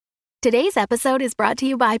Today's episode is brought to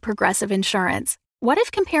you by Progressive Insurance. What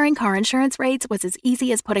if comparing car insurance rates was as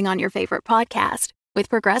easy as putting on your favorite podcast? With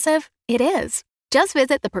Progressive, it is. Just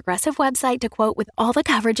visit the Progressive website to quote with all the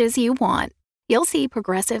coverages you want. You'll see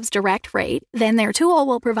Progressive's direct rate, then their tool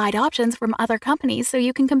will provide options from other companies so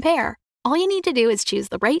you can compare. All you need to do is choose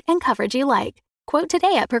the rate and coverage you like. Quote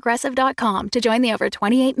today at Progressive.com to join the over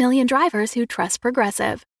 28 million drivers who trust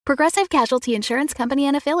Progressive. Progressive Casualty Insurance Company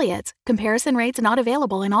and Affiliates. Comparison rates not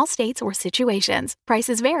available in all states or situations.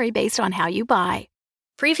 Prices vary based on how you buy.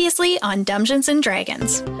 Previously on Dungeons &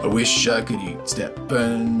 Dragons. I wish I could eat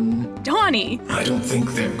Steppen. Donnie! I don't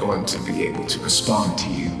think they're going to be able to respond to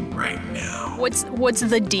you right now. What's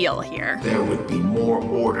the deal here? There would be more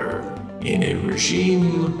order in a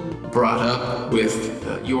regime brought up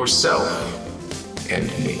with yourself and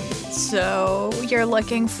me. So, you're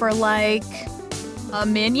looking for, like, a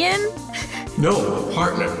minion? No, a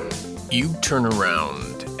partner. You turn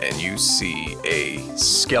around and you see a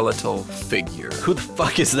skeletal figure. Who the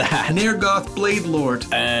fuck is that? Nergoth Blade Lord.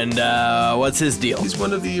 And, what's his deal? He's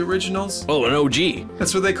one of the originals. Oh, an OG.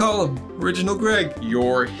 That's what they call him. Original Greg.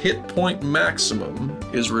 Your hit point maximum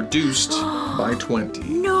is reduced by 20.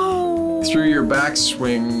 No! Through your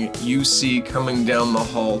backswing, you see coming down the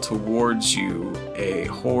hall towards you a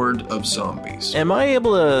horde of zombies. Am I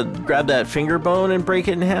able to grab that finger bone and break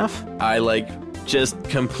it in half? I, just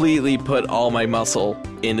completely put all my muscle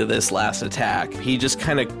into this last attack. He just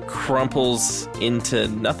kind of crumples into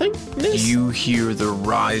nothingness? You hear the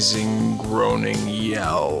rising, groaning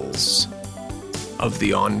yells of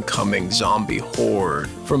the oncoming zombie horde.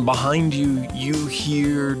 From behind you, you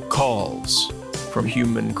hear calls from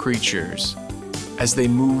human creatures as they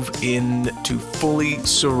move in to fully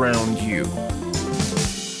surround you.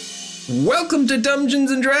 Welcome to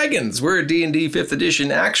Dungeons & Dragons. We're a D&D 5th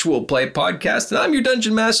edition actual play podcast, and I'm your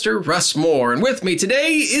Dungeon Master, Russ Moore. And with me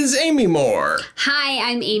today is Amy Moore.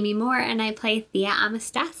 Hi, I'm Amy Moore, and I play Thea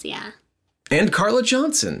Anastasia. And Carla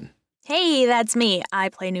Johnson. Hey, that's me. I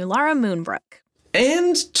play Nulara Moonbrook.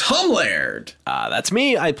 And Tom Laird. That's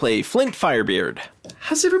me. I play Flint Firebeard.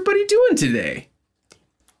 How's everybody doing today?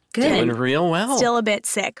 Good. Doing real well. Still a bit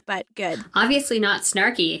sick, but good. Obviously not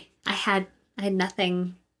snarky. I had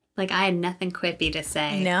nothing... I had nothing quippy to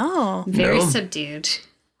say. No. Very No. subdued.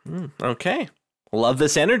 Okay. Love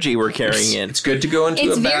this energy we're carrying in. It's good to go into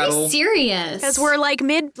It's a very battle. serious. Because we're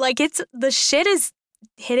the shit is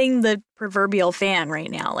hitting the proverbial fan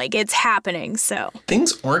right now. It's happening, so.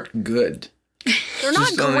 Things aren't good. They're not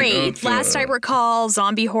Just don't great. go Last I recall,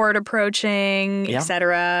 zombie horde approaching, Yeah.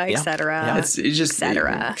 etc., Yeah. etc. Yeah. It's just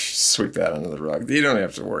Etc. sweep that under the rug. You don't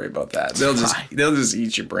have to worry about that. They'll just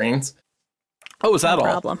eat your brains. Oh, is that No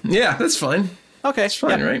all? problem. Yeah, that's fine. Okay. It's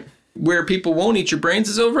fine, yeah. right? Where people won't eat your brains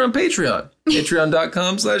is over on Patreon.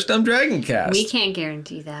 Patreon.com/dumbdragoncast. We can't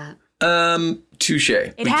guarantee that. Touche.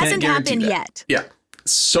 It hasn't happened yet. Yeah.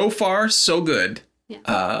 So far, so good.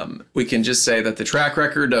 Yeah. We can just say that the track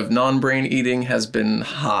record of non-brain eating has been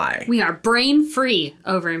high. We are brain-free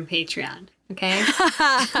over in Patreon, okay?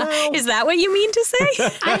 Is that what you mean to say?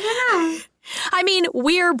 I don't know. I mean,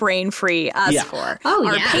 we're brain-free, us Yeah. four. Oh,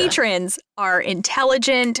 Our yeah. patrons are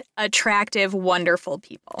intelligent, attractive, wonderful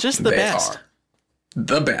people. Just the They best. are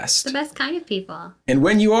the best. The best kind of people. And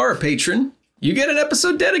when you are a patron, you get an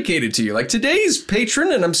episode dedicated to you. Like today's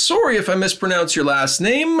patron, and I'm sorry if I mispronounce your last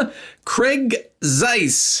name, Craig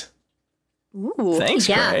Zeiss. Ooh. Thanks,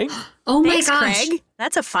 Yeah. Craig. Oh Thanks, my gosh. Craig.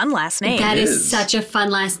 That's a fun last name. That It is is. such a fun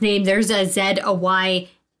last name. There's a Z, a Y,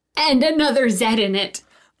 and another Z in it.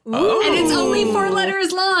 Oh. And it's only 4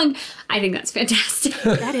 letters long. I think that's fantastic.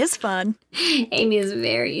 That is fun. Amy is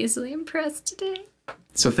very easily impressed today.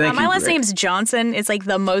 So thank you. My last Greg. name's Johnson. It's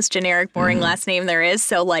the most generic, boring last name there is.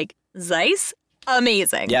 So, Zeiss,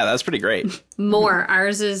 amazing. Yeah, that's pretty great. More.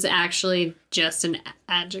 Ours is actually just an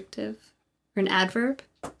adjective or an adverb.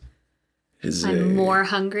 I'm more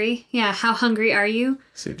hungry. Yeah. How hungry are you?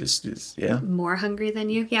 So yeah. More hungry than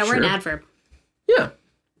you? Yeah, we're an Sure. adverb. Yeah.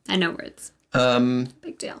 I know words.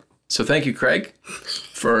 Big deal. So thank you, Craig,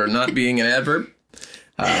 for not being an adverb.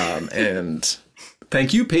 And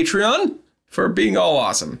thank you, Patreon, for being all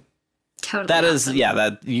awesome. Totally. That is, awesome.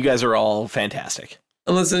 that you guys are all fantastic.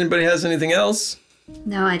 Unless anybody has anything else.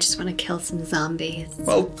 No, I just want to kill some zombies.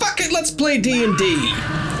 Well, fuck it, let's play D&D.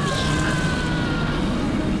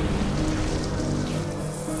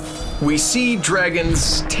 We see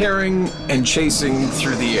dragons tearing and chasing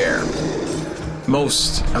through the air.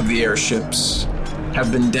 Most of the airships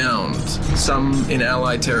have been downed, some in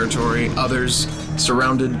Allied territory, others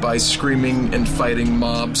surrounded by screaming and fighting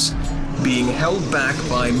mobs, being held back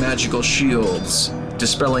by magical shields,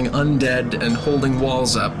 dispelling undead and holding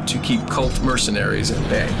walls up to keep cult mercenaries at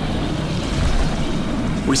bay.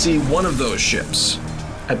 We see one of those ships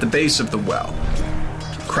at the base of the well,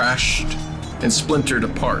 crashed and splintered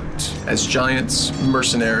apart as giants,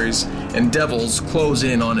 mercenaries, and devils close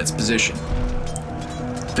in on its position.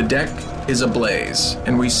 The deck is ablaze,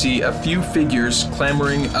 and we see a few figures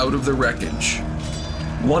clambering out of the wreckage.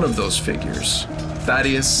 One of those figures,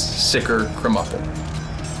 Thaddeus Sicker Kramuppel,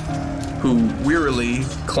 who wearily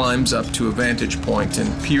climbs up to a vantage point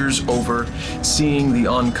and peers over, seeing the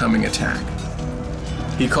oncoming attack.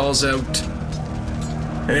 He calls out,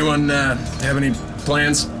 "Anyone have any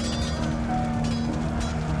plans?"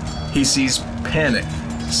 He sees panic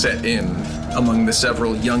set in among the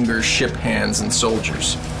several younger ship hands and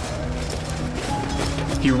soldiers.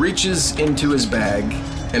 He reaches into his bag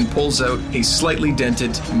and pulls out a slightly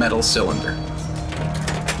dented metal cylinder.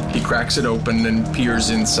 He cracks it open and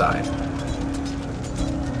peers inside.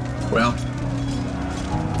 "Well,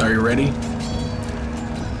 are you ready?"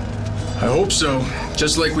 "I hope so,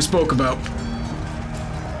 just like we spoke about."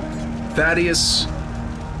 Thaddeus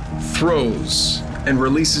throws and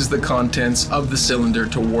releases the contents of the cylinder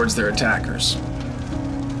towards their attackers.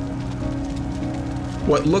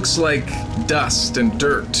 What looks like dust and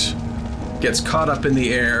dirt gets caught up in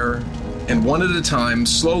the air, and one at a time,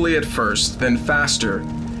 slowly at first, then faster,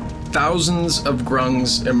 thousands of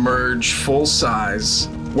grungs emerge full size,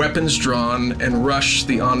 weapons drawn, and rush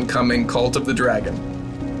the oncoming Cult of the Dragon.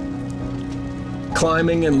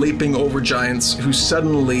 Climbing and leaping over giants who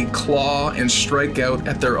suddenly claw and strike out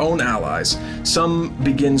at their own allies. Some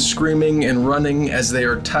begin screaming and running as they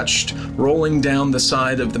are touched, rolling down the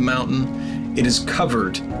side of the mountain. It is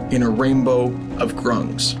covered in a rainbow of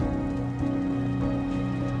grungs.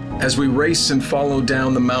 As we race and follow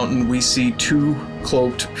down the mountain, we see two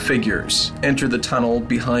cloaked figures enter the tunnel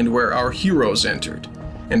behind where our heroes entered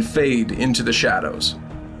and fade into the shadows.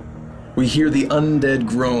 We hear the undead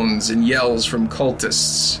groans and yells from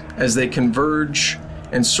cultists as they converge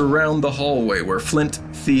and surround the hallway where Flint,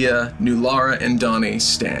 Thea, Nulara, and Donnie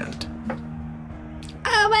stand.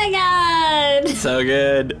 Oh my god! So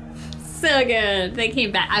good. So good. They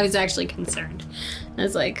came back. I was actually concerned. I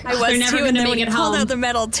was like, I was they're never too, going and to then make when it he pulled home. out the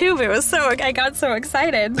metal tube, I got so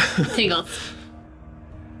excited. Tingles.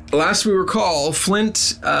 Last we recall,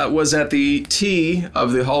 Flint was at the T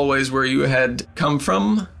of the hallways where you had come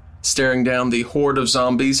from, staring down the horde of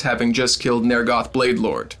zombies having just killed Nergoth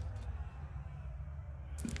Bladelord.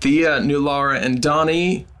 Thea, Nulara, and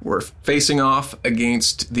Donnie were facing off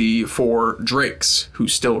against the 4 drakes who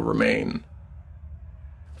still remain.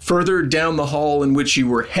 Further down the hall in which you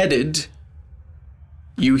were headed,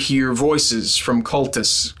 you hear voices from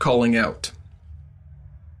cultists calling out.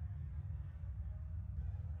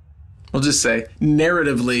 We'll just say,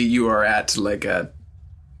 narratively, you are at like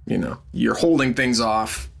you're holding things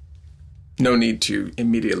off. No need to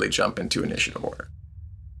immediately jump into initiative order.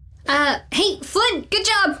 Hey, Flint, good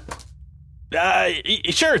job!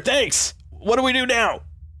 Sure, thanks. What do we do now?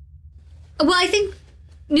 Well, I think,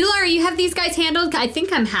 Nulara, you have these guys handled? I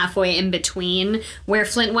think I'm halfway in between where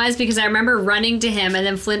Flint was, because I remember running to him and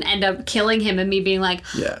then Flint ended up killing him and me being like,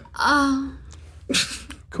 yeah. Oh.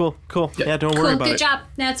 Cool. Yeah, don't worry about it. Good job.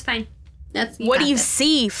 That's fine. What do you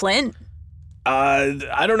see, Flint?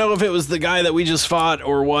 I don't know if it was the guy that we just fought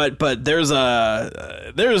or what, but there's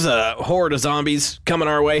a horde of zombies coming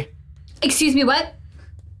our way. Excuse me, what?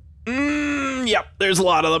 Yep, there's a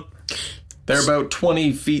lot of them. They're about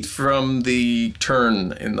 20 feet from the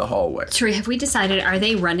turn in the hallway. Tori, have we decided, are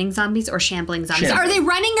they running zombies or shambling zombies? Shambling. Are they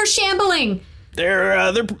running or shambling?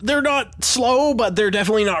 They're not slow, but they're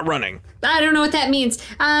definitely not running. I don't know what that means.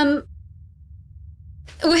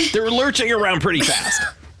 They're lurching around pretty fast.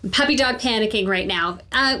 Puppy dog panicking right now.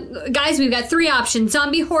 Guys, we've got 3 options.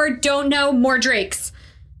 Zombie horde, don't know, more drakes.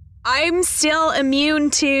 I'm still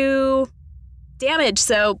immune to damage,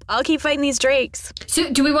 so I'll keep fighting these drakes.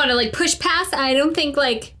 So do we want to, push past? I don't think,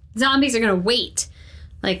 zombies are going to wait.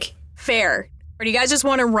 Fair. Or do you guys just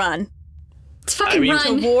want to run? Let's fucking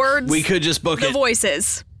run. Towards we could just book the it.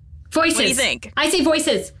 voices. Voices. What do you think? I say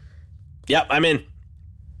voices. Yep, I'm in.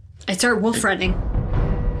 I start wolf running.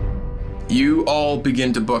 You all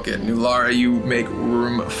begin to book it. Nulara, you make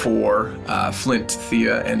room for Flint,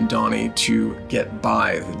 Thea, and Donnie to get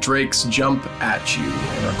by. The drakes jump at you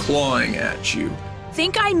and are clawing at you.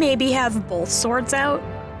 Think I maybe have both swords out?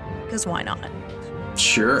 Because why not?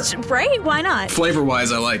 Sure. Right? Why not?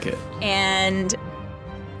 Flavor-wise, I like it. And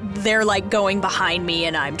they're going behind me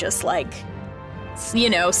and I'm just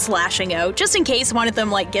slashing out. Just in case one of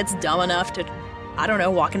them gets dumb enough to, I don't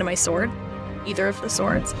know, walk into my sword. Either of the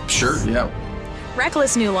swords. Sure, yeah.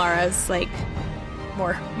 Reckless Nulara's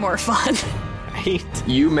more fun. Right.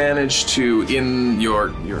 You manage to, in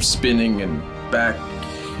your spinning and back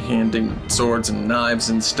handing swords and knives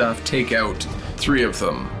and stuff, take out 3 of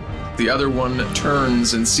them. The other one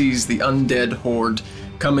turns and sees the undead horde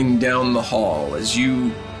coming down the hall. As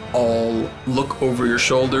you all look over your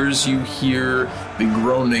shoulders, you hear the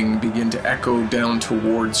groaning begin to echo down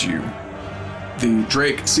towards you. The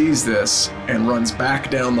Drake sees this and runs back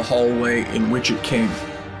down the hallway in which it came.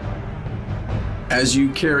 As you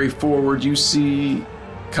carry forward, you see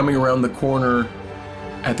coming around the corner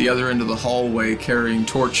at the other end of the hallway, carrying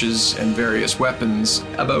torches and various weapons,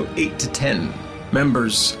 about 8 to 10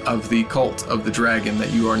 members of the Cult of the Dragon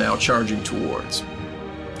that you are now charging towards.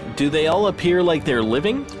 Do they all appear like they're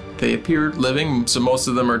living? They appear living, so most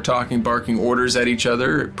of them are talking, barking orders at each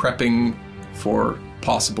other, prepping for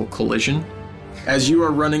possible collision. As you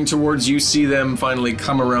are running towards, you see them finally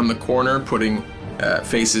come around the corner, putting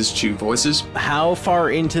faces to voices. How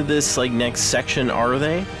far into this next section are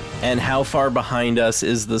they? And how far behind us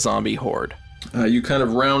is the zombie horde? You kind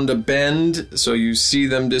of round a bend, so you see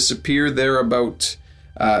them disappear. They're about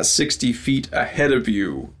 60 feet ahead of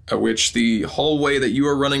you, which the hallway that you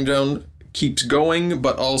are running down keeps going,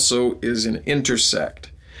 but also is an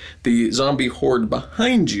intersect. The zombie horde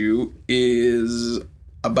behind you is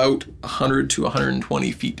about 100 to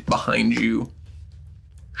 120 feet behind you,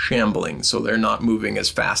 shambling, so they're not moving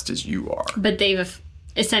as fast as you are. But they've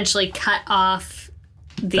essentially cut off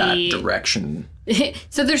that direction.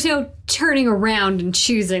 So there's no turning around and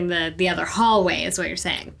choosing the other hallway, is what you're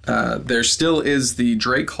saying. There still is the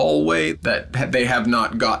Drake hallway that they have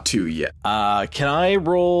not got to yet. Can I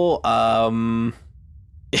roll? Yeah,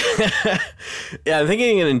 I'm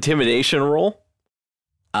thinking an intimidation roll.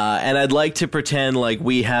 And I'd like to pretend like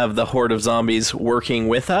we have the horde of zombies working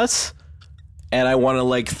with us. And I want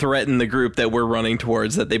to threaten the group that we're running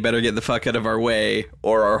towards that they better get the fuck out of our way,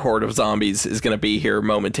 or our horde of zombies is going to be here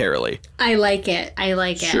momentarily. I like it.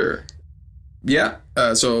 Sure. Yeah.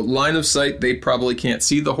 So line of sight, they probably can't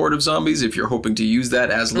see the horde of zombies if you're hoping to use that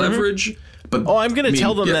as leverage. But I'm going to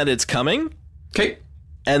tell them that it's coming. Okay.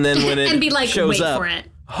 And then when it and be shows wait up, for it.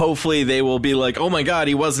 Hopefully they will be like, oh my god,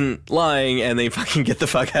 he wasn't lying, and they fucking get the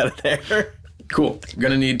fuck out of there. Cool.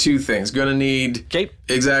 Gonna need 2 things. Gonna need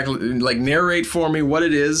exactly narrate for me what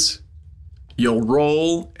it is. You'll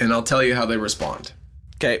roll, and I'll tell you how they respond.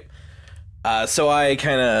 Okay. So I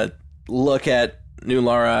kind of look at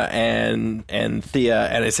Nulara and Thea,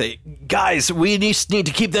 and I say, guys, we just need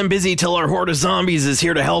to keep them busy till our horde of zombies is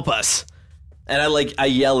here to help us. And I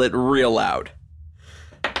yell it real loud.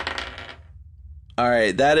 All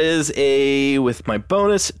right, that is with my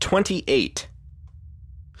bonus, 28.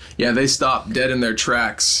 Yeah, they stop dead in their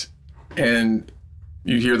tracks, and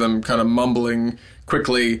you hear them kind of mumbling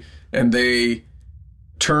quickly, and they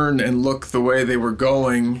turn and look the way they were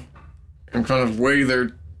going, and kind of weigh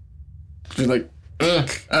they're like, I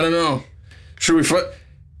don't know. Should we foot?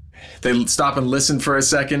 They stop and listen for a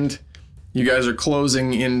second. You guys are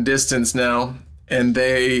closing in distance now, and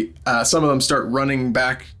they, some of them start running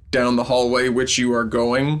back down the hallway which you are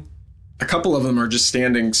going. A couple of them are just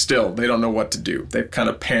standing still. They don't know what to do. They've kind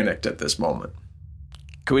of panicked at this moment.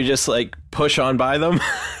 Can we just push on by them?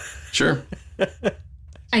 Sure.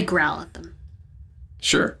 I growl at them.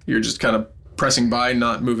 Sure. You're just kind of pressing by,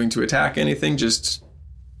 not moving to attack anything, just...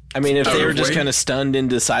 I mean, if they were just kind of stunned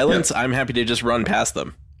into silence, yeah. I'm happy to just run past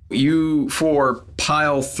them. You 4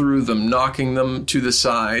 pile through them, knocking them to the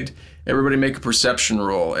side. Everybody make a perception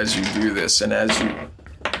roll as you do this, and as you...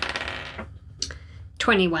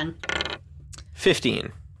 21.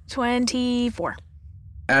 15. 24.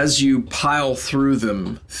 As you pile through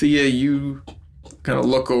them, Thea, you kind of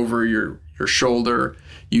look over your shoulder.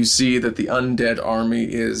 You see that the undead army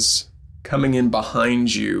is coming in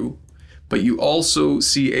behind you, but you also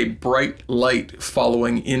see a bright light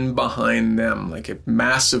following in behind them, like a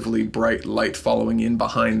massively bright light following in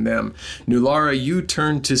behind them. Nulara, you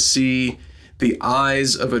turn to see the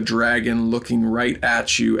eyes of a dragon looking right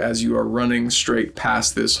at you as you are running straight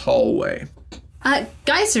past this hallway.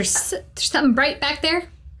 Guys, there's something bright back there.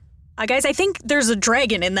 Guys, I think there's a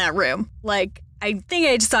dragon in that room. I think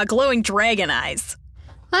I just saw glowing dragon eyes.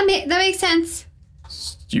 That makes sense.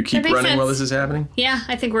 Do you keep running while this is happening? Yeah,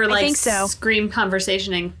 I think we're I think so. Scream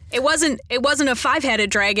conversationing. It wasn't a 5-headed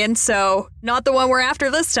dragon, so not the one we're after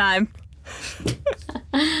this time.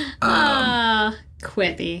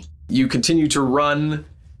 Quippy. You continue to run,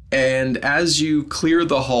 and as you clear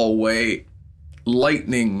the hallway,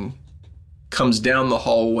 lightning comes down the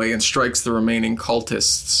hallway and strikes the remaining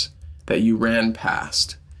cultists that you ran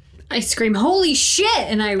past. I scream, holy shit,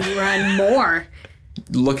 and I run more.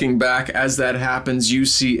 Looking back, as that happens, you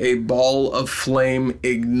see a ball of flame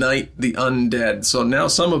ignite the undead. So now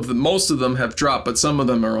most of them have dropped, but some of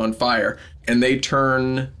them are on fire. And they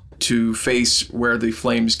turn to face where the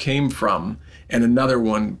flames came from. And another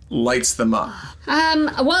one lights them up.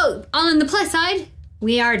 Well, on the plus side,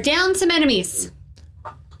 we are down some enemies.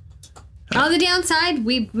 On the downside,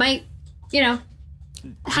 we might, Do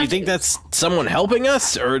you think that's someone helping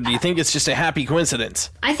us, or do you think it's just a happy coincidence?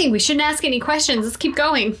 I think we shouldn't ask any questions. Let's keep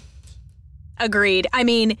going. Agreed. I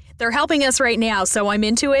mean, they're helping us right now, so I'm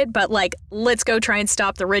into it, but, let's go try and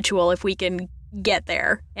stop the ritual if we can get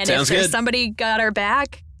there. And Sounds if there's good. somebody got our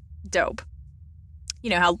back, dope. You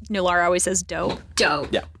know how Nulara always says dope? Dope.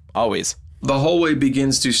 Yeah, always. The hallway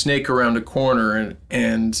begins to snake around a corner,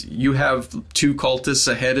 and you have 2 cultists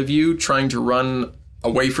ahead of you trying to run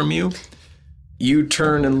away from you. You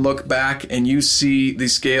turn and look back, and you see the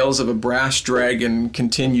scales of a brass dragon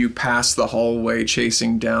continue past the hallway,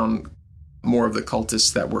 chasing down more of the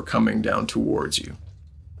cultists that were coming down towards you.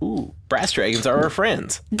 Ooh, brass dragons are our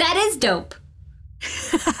friends. That is dope.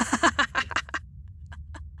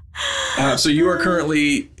 So you are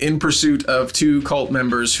currently in pursuit of 2 cult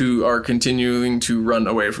members who are continuing to run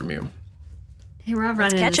away from you. Hey, we're all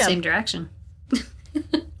running in the same direction.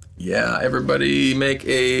 Yeah, everybody make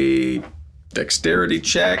a dexterity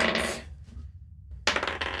check.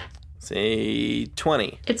 Say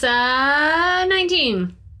 20. It's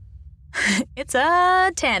 19. It's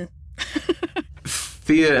a 10.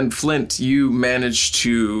 Thea and Flint, you manage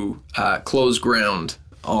to close ground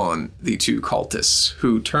on the 2 cultists,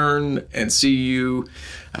 who turn and see you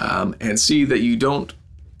and see that you don't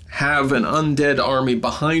have an undead army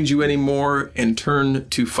behind you anymore and turn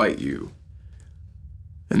to fight you.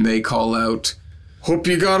 And they call out, "Hope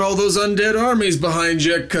you got all those undead armies behind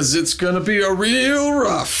you, because it's going to be a real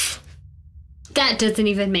rough." That doesn't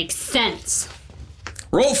even make sense.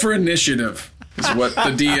 Roll for initiative is what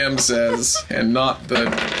the DM says, and not the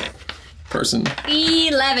person.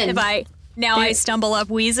 11. I stumble up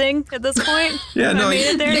wheezing at this point. Yeah, no,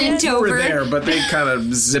 made it there Bent you were over. there, but they kind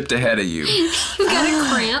of zipped ahead of you. You've got a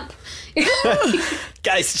cramp.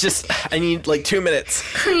 Guys, I need 2 minutes.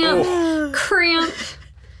 Cramp.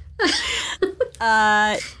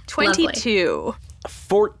 22.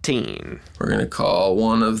 14. We're going to call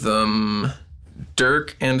one of them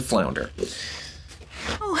Dirk and Flounder.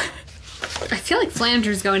 I feel like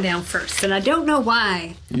Flander's going down first, and I don't know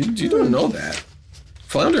why. You don't know that.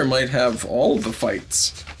 Flounder might have all of the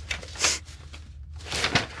fights.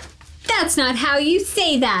 That's not how you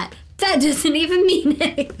say that. That doesn't even mean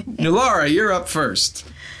anything. Nulara, you're up first.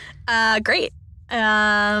 Great.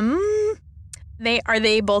 Are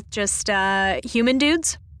they both just human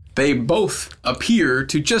dudes? They both appear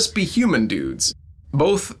to just be human dudes.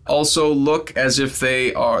 Both also look as if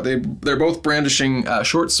they're both brandishing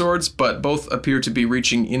short swords, but both appear to be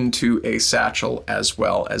reaching into a satchel as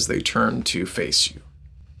well as they turn to face you.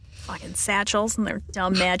 Fucking satchels and their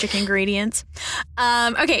dumb magic ingredients.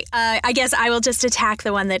 Okay, I guess I will just attack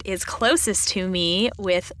the one that is closest to me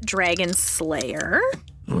with Dragon Slayer.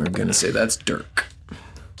 We're going to say that's Dirk.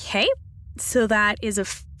 Okay, so that is a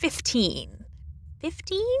 15.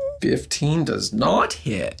 15? 15 does not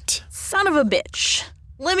hit. Son of a bitch.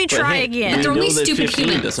 Let me But try hey, again. we They're only know that stupid 15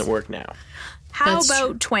 humans. doesn't work now. How That's about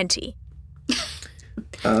true. 20?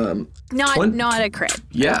 20 Not a crit.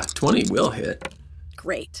 Yeah, 20 will hit.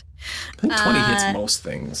 Great. I think 20 hits most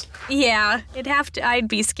things. Yeah, I'd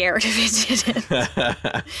be scared if it didn't.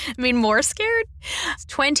 I mean, more scared?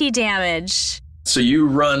 20 damage. So you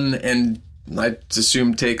run and I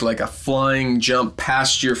assume take a flying jump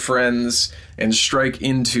past your friends and strike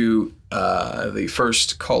into the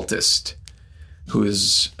first cultist, who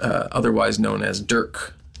is otherwise known as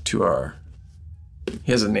Dirk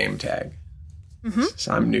he has a name tag. Mm-hmm.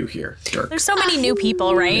 So I'm new here, Dirk. There's so many new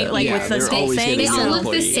people, right? Yeah, with this they're whole always thing. They getting all new look the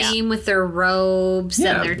employees. same with their robes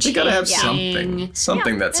and their they gotta have changing.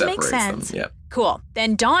 something that that makes separates sense. them. Yeah. Cool.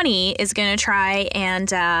 Then Donnie is going to try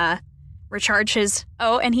and recharge his...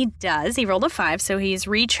 Oh, and he does. He rolled a 5, so he's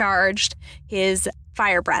recharged his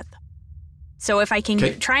fire breath. So if I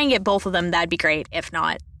can try and get both of them, that'd be great. If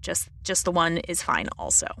not, just the one is fine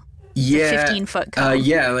also. Yeah. 15-foot cone.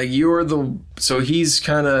 You're so he's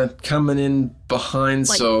kind of coming in behind,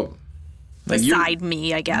 so Beside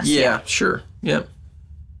me, I guess. Yeah, sure. Yep.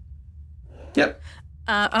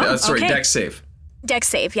 Sorry, okay. dex save. Dex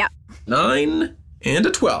save, yeah. 9 and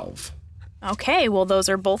a 12. Okay, well, those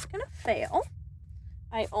are both going to fail.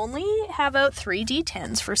 I only have out 3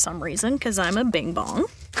 d10s for some reason, because I'm a bing bong.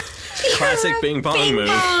 Classic Bing Bong move.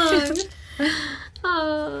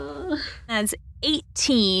 Oh. That's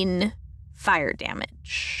 18 fire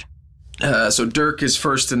damage. So Dirk is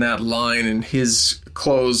first in that line, and his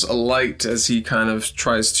clothes alight as he kind of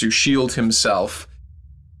tries to shield himself.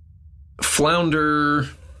 Flounder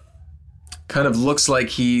kind of looks like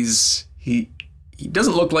he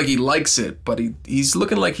doesn't look like he likes it, but he's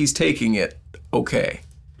looking like he's taking it okay.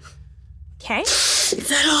 Okay. Is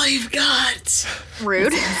that all you've got?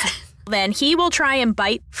 Rude. Then he will try and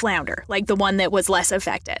bite Flounder, like the one that was less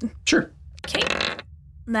affected. Sure. Okay.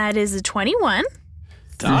 That is a 21.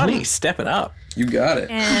 Donnie, stepping up. You got it.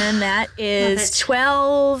 And that is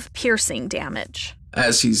 12 piercing damage.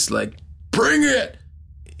 As he's like, bring it!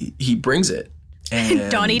 He brings it.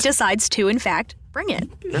 And Donnie decides to, in fact, bring it.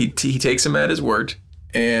 He takes him at his word,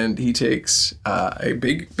 and he takes a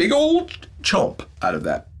big old chomp out of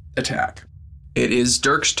that attack. It is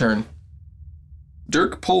Dirk's turn.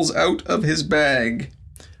 Dirk pulls out of his bag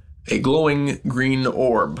a glowing green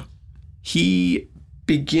orb. He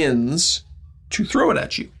begins to throw it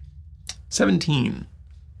at you. 17.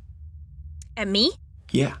 At me?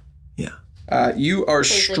 Yeah. You are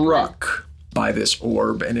struck by this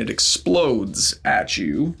orb, and it explodes at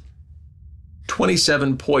you.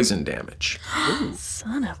 27 poison damage.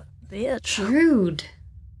 Son of a bitch. Rude.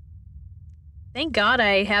 Thank God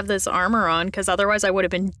I have this armor on, because otherwise I would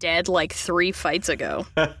have been dead like 3 fights ago.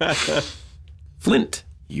 Flint,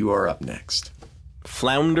 you are up next.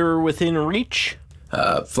 Flounder within reach?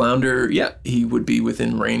 Flounder, yeah, he would be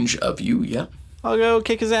within range of you, yeah. I'll go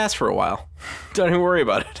kick his ass for a while. Don't even worry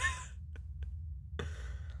about it.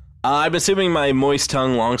 I'm assuming my moist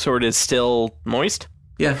tongue longsword is still moist?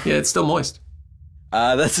 Yeah, it's still moist.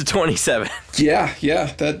 That's a 27. Yeah,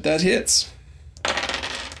 that hits.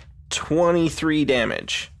 23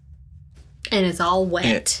 damage. And it's all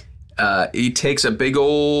wet. He takes a big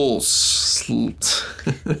ol' Ew.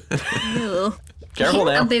 Careful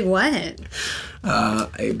now. A big what?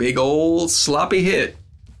 a big ol' sloppy hit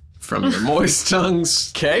from your moist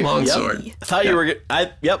tongue's longsword. Yep. I thought you were...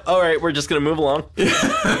 Yep, all right, we're just going to move along.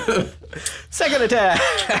 Second attack.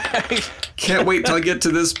 Can't wait till I get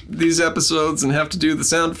to these episodes and have to do the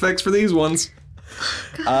sound effects for these ones.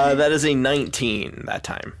 That is a 19 that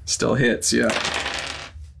time. Still hits, yeah.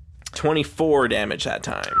 24 damage that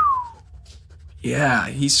time. Yeah,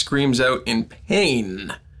 he screams out in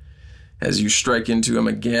pain as you strike into him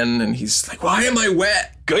again, and he's like, why am I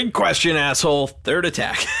wet? Good question, asshole. Third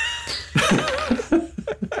attack.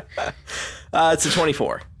 It's a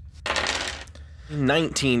 24.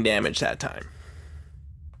 19 damage that time.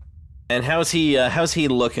 And how's he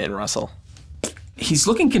looking, Russell? He's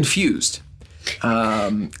looking confused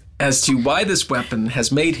as to why this weapon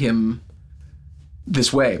has made him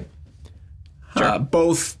this way. Sure.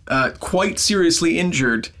 Both quite seriously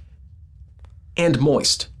injured and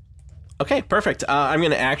moist. Okay, perfect. I'm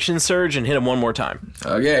going to action surge and hit him one more time.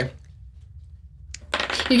 Okay.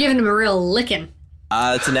 You're giving him a real licking.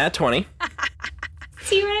 It's a nat 20.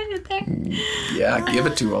 See right there? Yeah, give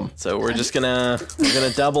it to him. So we're gonna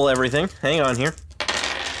double everything. Hang on here.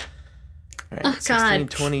 All right, Oh, 16,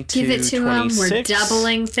 God. 22, Give it to 26. him. We're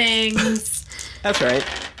doubling things. That's right.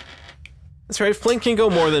 Flint can go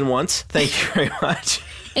more than once. Thank you very much.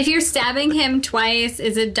 If you're stabbing him twice,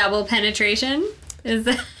 is it double penetration? Is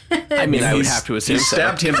that... I mean, I would have to assume he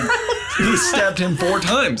stabbed him. He stabbed him 4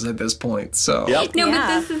 times at this point. So. Yep. No, Yeah.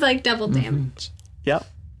 but this is like double damage. Yep.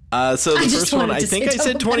 So the just first one, wanted I to think say I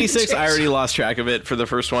said double 26. I penetration. already lost track of it for the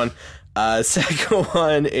first one. Second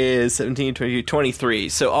one is 17, 22, 23.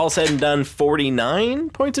 So all said and done, 49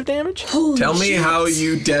 points of damage? Tell me how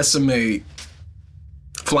you decimate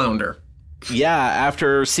Flounder. Yeah,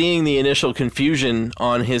 after seeing the initial confusion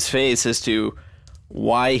on his face as to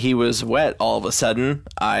why he was wet all of a sudden,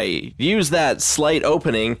 I used that slight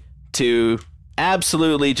opening to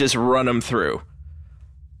absolutely just run him through.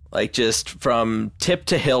 Like, just from tip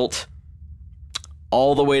to hilt,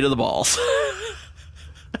 all the way to the balls.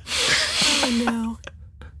 Oh, no.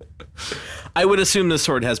 I would assume this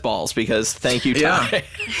sword has balls, because thank you, Ty.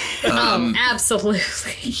 Absolutely.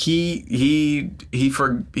 He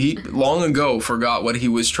long ago forgot what he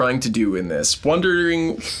was trying to do in this,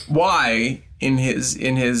 wondering why in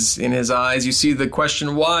his eyes you see the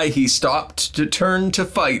question why he stopped to turn to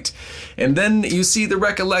fight, and then you see the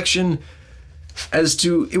recollection as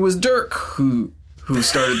to it was Dirk who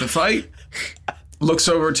started the fight, looks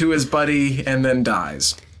over to his buddy, and then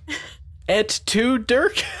dies. Et tu,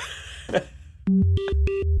 Dirk?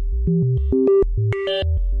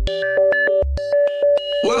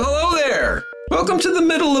 Well, hello there! Welcome to the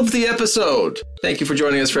middle of the episode. Thank you for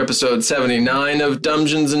joining us for episode 79 of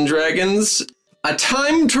Dungeons & Dragons, A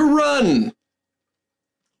Time to Run.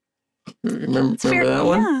 Remember that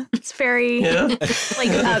one? Yeah, it's very,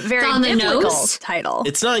 very on the biblical nose. title.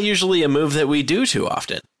 It's not usually a move that we do too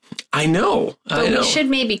often. I know. But we should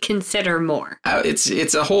maybe consider more.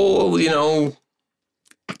 It's a whole,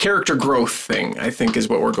 character growth thing, I think, is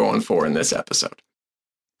what we're going for in this episode.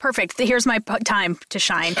 Perfect. Here's my time to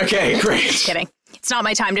shine. Okay, great. Just kidding. It's not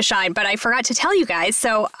my time to shine, but I forgot to tell you guys.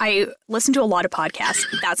 So I listen to a lot of podcasts.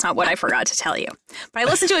 That's not what I forgot to tell you. But I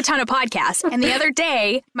listen to a ton of podcasts. And the other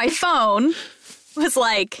day, my phone was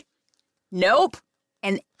like, nope.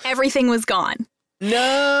 And everything was gone.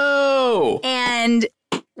 No. And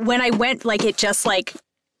when I went,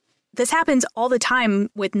 this happens all the time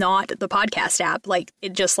with not the podcast app. Like,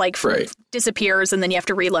 it just disappears and then you have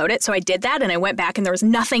to reload it. So I did that and I went back and there was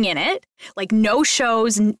nothing in it. Like, no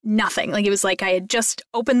shows, nothing. Like, it was like I had just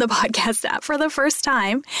opened the podcast app for the first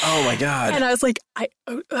time. Oh, my God. And I was like,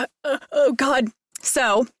 oh, God.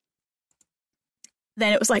 So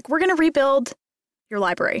then it was like, we're going to rebuild your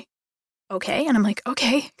library. Okay. And I'm like,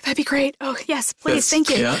 okay, that'd be great. Oh, yes, please. Thank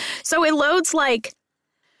you. Yeah. So it loads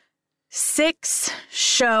 6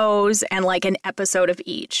 shows and an episode of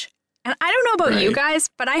each. And I don't know about you guys,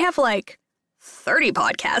 but I have 30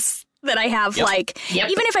 podcasts that I have even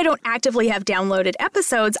if I don't actively have downloaded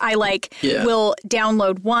episodes, I will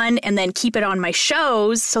download one and then keep it on my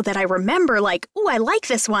shows so that I remember ooh, I like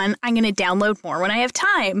this one. I'm going to download more when I have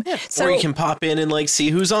time. Yeah. So, or you can pop in and see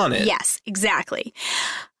who's on it. Yes, exactly.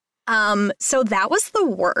 So that was the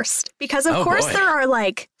worst because of course there are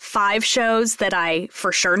 5 shows that I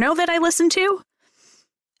for sure know that I listen to.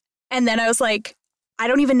 And then I was like, I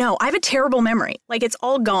don't even know. I have a terrible memory. It's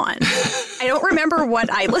all gone. I don't remember what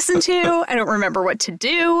I listened to. I don't remember what to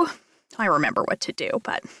do. I remember what to do,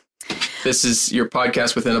 but. This is your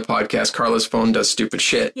podcast within a podcast. Carla's phone does stupid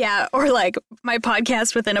shit. Yeah. Or my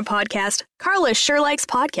podcast within a podcast. Carla sure likes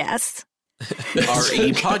podcasts.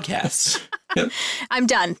 RE podcasts. Yep. I'm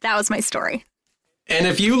done. That was my story. And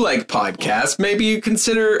if you like podcasts, maybe you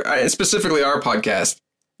consider, specifically our podcast,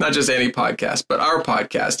 not just any podcast, but our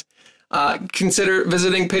podcast, consider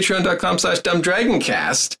visiting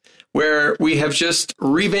patreon.com/dumbdragoncast, where we have just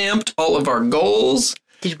revamped all of our goals.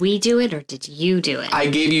 Did we do it or did you do it? I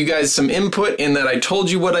gave you guys some input in that I told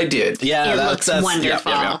you what I did. Yeah, it looks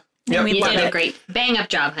wonderful. Yep. You did a great bang up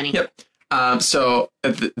job, honey. Yep. So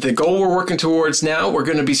the goal we're working towards now, we're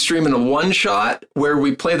going to be streaming a one-shot where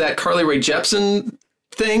we play that Carly Rae Jepsen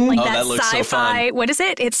thing. That looks sci-fi. So fun. What is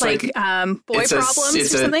it? It's boy problems or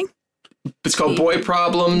something? It's called Boy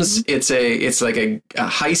Problems. Mm-hmm. It's like a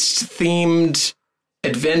heist-themed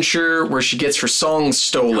adventure where she gets her songs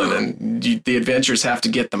stolen and the adventurers have to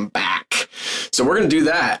get them back. So we're going to do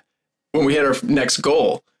that when we hit our next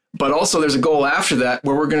goal. But also there's a goal after that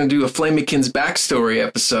where we're going to do a Flamekins backstory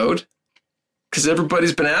episode. Because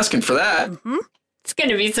everybody's been asking for that. Mm-hmm. It's going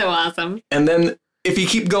to be so awesome. And then if you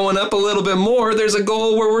keep going up a little bit more, there's a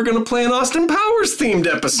goal where we're going to play an Austin Powers themed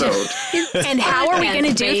episode. And how are we going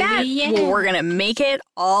to do that? Yeah. Well, we're going to make it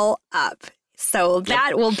all up. So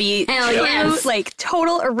that will be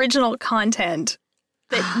total original content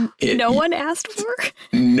that no one asked for.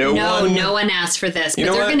 No one asked for this. But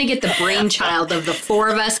they're going to get the brainchild of the 4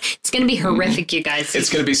 of us. It's going to be horrific, you guys. It's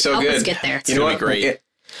going to be so good. Let's get there. It's going to be great.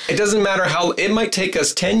 It doesn't matter how it might take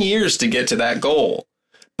us 10 years to get to that goal,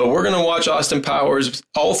 but we're going to watch Austin Powers,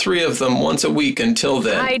 all 3 of them, once a week until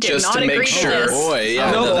then, just to make sure. Boy,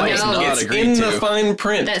 yeah, it's in the fine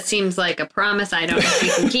print. That seems like a promise I don't know if we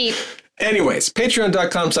can keep. Anyways,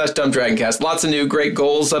 patreon.com/dumbdragoncast. Lots of new great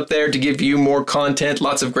goals up there to give you more content.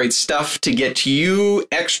 Lots of great stuff to get you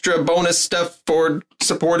extra bonus stuff for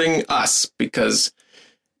supporting us, because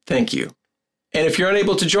thank you. And if you're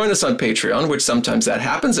unable to join us on Patreon, which sometimes that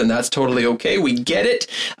happens, and that's totally okay, we get it,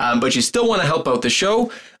 but you still want to help out the show,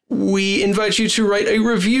 we invite you to write a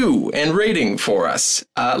review and rating for us,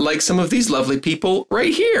 like some of these lovely people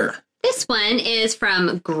right here. This one is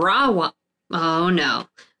from Grawrock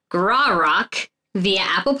via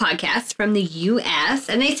Apple Podcasts from the U.S.,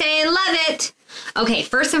 and they say, love it. Okay,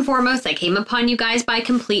 first and foremost, I came upon you guys by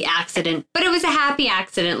complete accident, but it was a happy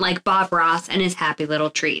accident like Bob Ross and his happy little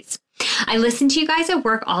trees. I listen to you guys at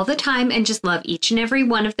work all the time and just love each and every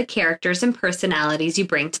one of the characters and personalities you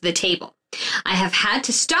bring to the table. I have had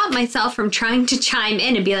to stop myself from trying to chime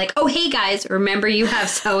in and be like, oh, hey, guys, remember you have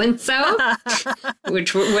so-and-so?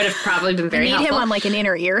 Which would have probably been very helpful. Need him on an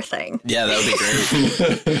inner ear thing. Yeah, that would be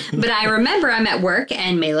great. But I remember I'm at work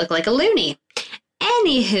and may look like a loony.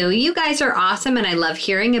 Anywho, you guys are awesome, and I love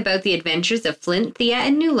hearing about the adventures of Flint, Thea,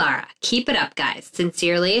 and Nulara. Keep it up, guys.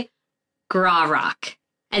 Sincerely, Grawrock.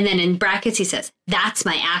 And then in brackets, he says, that's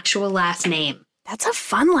my actual last name. That's a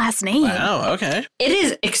fun last name. Wow, okay. It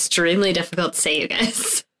is extremely difficult to say, you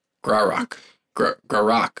guys. Grarok.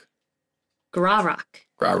 Grarok.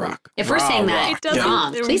 Grarok. If we're saying that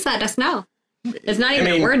wrong, please let us know. It's not even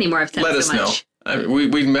a word anymore. I've said let so us much. know.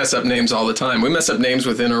 We mess up names all the time. We mess up names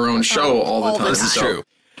within our own show all the time. This is true.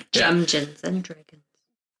 Dungeons and Dragons.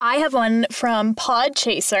 I have one from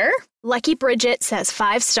Podchaser. Lucky Bridget says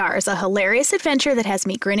 5 stars, a hilarious adventure that has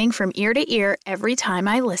me grinning from ear to ear every time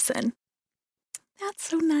I listen. That's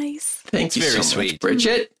so nice. Thank you very so sweet. much,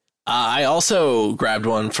 Bridget. I also grabbed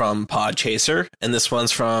one from Podchaser, and this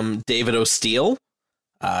one's from David O'Steele.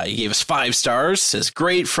 He gave us 5 stars, says,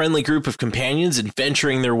 great friendly group of companions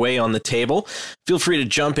adventuring their way on the table. Feel free to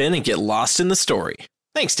jump in and get lost in the story.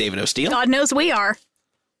 Thanks, David O'Steele. God knows we are.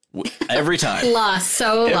 Every time. Lost.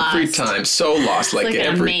 Every time. So lost. Like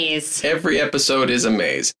a maze. Every episode is a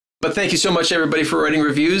maze. But thank you so much, everybody, for writing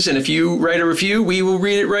reviews. And if you write a review, we will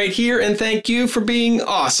read it right here. And thank you for being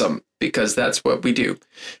awesome, because that's what we do.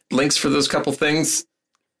 Links for those couple things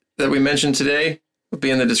that we mentioned today will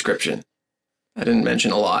be in the description. I didn't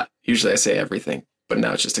mention a lot. Usually I say everything, but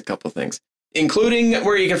now it's just a couple things, including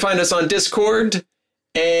where you can find us on Discord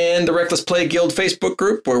and the Reckless Play Guild Facebook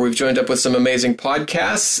group, where we've joined up with some amazing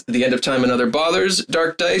podcasts, The End of Time and Other Bothers,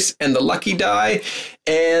 Dark Dice, and The Lucky Die.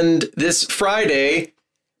 And this Friday,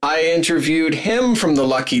 I interviewed him from The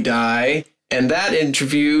Lucky Die, and that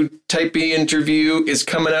Type B interview, is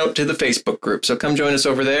coming out to the Facebook group. So come join us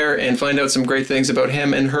over there and find out some great things about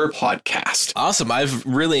him and her podcast. Awesome. I've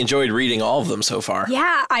really enjoyed reading all of them so far.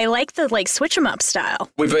 Yeah, I like the switch 'em up style.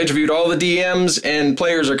 We've interviewed all the DMs, and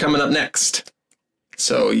players are coming up next.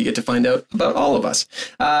 So you get to find out about all of us.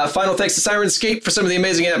 Final thanks to Syrinscape for some of the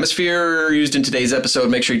amazing atmosphere used in today's episode.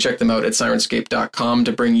 Make sure you check them out at Syrinscape.com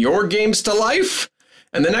to bring your games to life.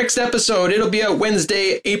 And the next episode, it'll be out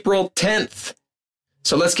Wednesday, April 10th.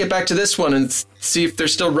 So let's get back to this one and see if they're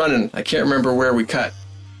still running. I can't remember where we cut.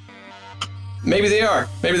 Maybe they are.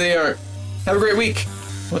 Maybe they aren't. Have a great week.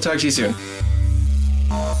 We'll talk to you soon.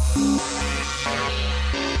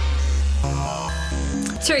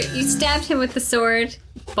 Sorry, you stabbed him with the sword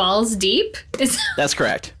balls deep? That's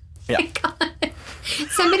correct. Yeah.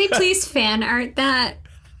 Somebody please fan art that.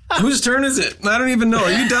 Whose turn is it? I don't even know.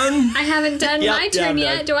 Are you done? I haven't done my turn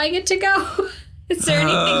yet. Do I get to go? Is there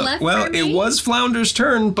anything left well, for me? it was Flounder's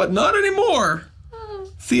turn, but not anymore.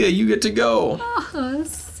 Oh. Thea, you get to go. Oh,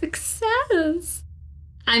 success.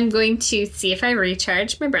 I'm going to see if I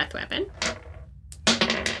recharge my breath weapon.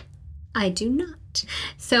 I do not.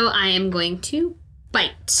 So I am going to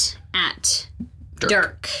bite at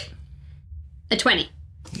Dirk. A 20.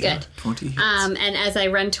 Yeah, Good. 20 hits. And as I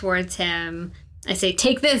run towards him, I say,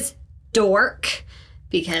 take this, dork.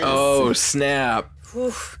 Because... Oh, snap.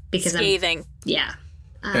 Because scathing. Yeah.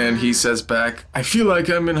 And he says back, I feel like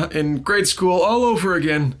I'm in grade school all over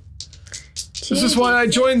again. This is why I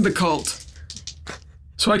joined the cult.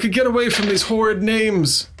 So I could get away from these horrid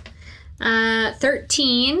names.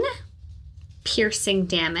 13 piercing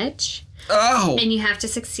damage. Oh! And you have to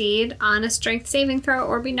succeed on a strength saving throw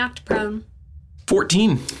or be knocked prone.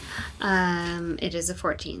 14. It is a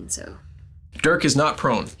 14, so... Dirk is not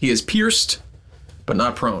prone. He is pierced, but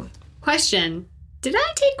not prone. Question. Did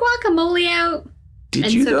I take Guacamole out? Did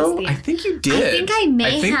And you, so though? does I think you did. I think I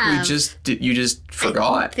may I think have. we just did. You just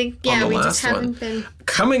forgot. I think, on the we last just haven't one. been...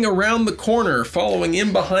 Coming around the corner, following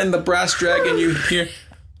in behind the brass dragon, you hear...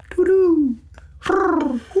 Doo-doo.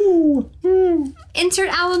 Insert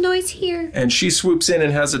owl noise here. And she swoops in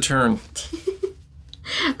and has a turn.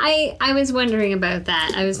 I was wondering about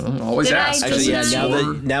that. I was Always did ask. I Actually, yeah,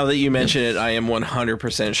 just now that you mention it, I am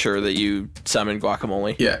 100% sure that you summoned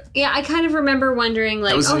Guacamole. Yeah. Yeah, I kind of remember wondering,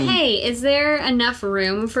 like, was oh, in- hey, is there enough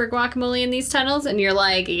room for Guacamole in these tunnels? And you're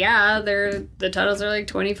like, yeah, the tunnels are like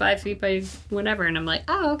 25 feet by whatever. And I'm like,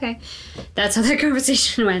 oh, okay. That's how that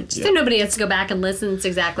conversation went. So nobody has to go back and listen. It's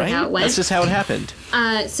exactly how it went. That's just how it happened.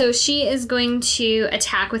 So she is going to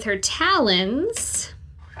attack with her talons.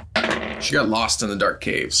 She got lost in the dark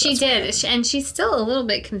caves. She did, and she's still a little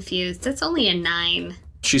bit confused. That's only a 9.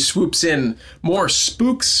 She swoops in, more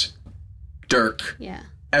spooks Dirk, Yeah.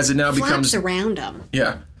 as it now becomes... Flaps around them.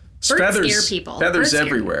 Yeah. Birds Feathers, scare people. Feathers Birds scare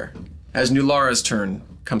everywhere. As Nulara's turn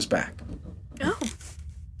comes back. Oh.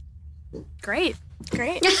 Great.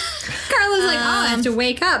 Carla's like, oh, I have to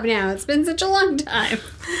wake up now. It's been such a long time.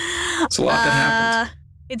 It's a lot that happened.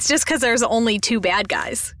 It's just because there's only 2 bad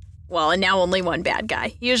guys. Well, and now only 1 bad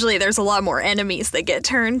guy. Usually there's a lot more enemies that get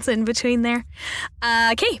turns in between there.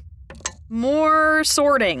 Okay. More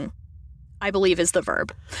sorting, I believe is the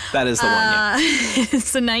verb. That is the one, yeah.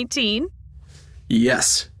 It's a 19.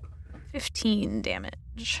 Yes. 15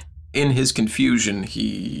 damage. In his confusion,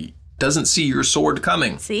 he doesn't see your sword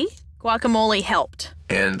coming See? Guacamole helped.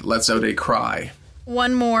 and lets out a cry.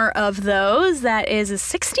 one more of those. That is a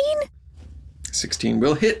 16? 16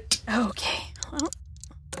 will hit. Okay. Well,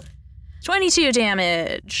 22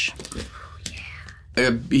 damage.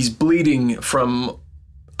 He's bleeding from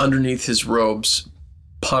underneath his robes.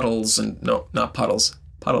 Puddles and... No, not puddles.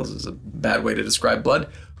 Puddles is a bad way to describe blood.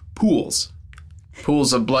 Pools.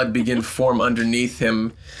 Pools of blood begin to form underneath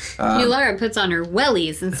him. Laura puts on her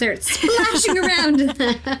wellies and starts splashing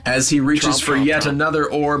around. As he reaches for yet another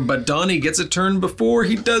orb, but Donnie gets a turn before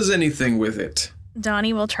he does anything with it.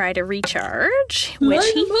 Donnie will try to recharge, which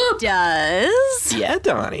he does. Yeah,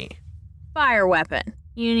 Donnie. Fire weapon.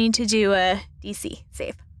 You need to do a DC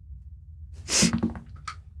save.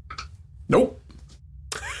 Nope.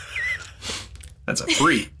 That's a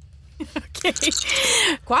 3. Okay.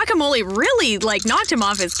 Guacamole really, knocked him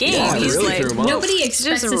off his game. Yeah, He's really like, threw him off. Nobody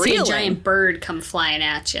expects Just to see a reeling. giant bird come flying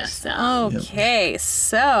at you. So. Okay,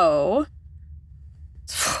 so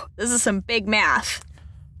this is some big math.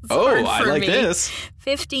 It's Oh, hard I for like me. this.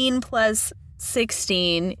 15 plus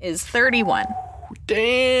 16 is 31.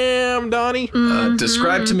 Damn, Donnie.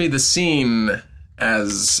 Describe to me the scene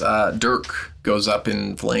as Dirk goes up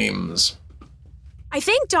in flames. I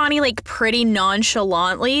think Donnie, pretty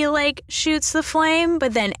nonchalantly, shoots the flame,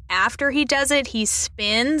 but then after he does it, he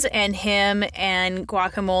spins, and him and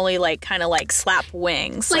Guacamole, kind of, slap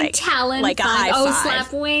wings. Like talon. Like a high Oh, five.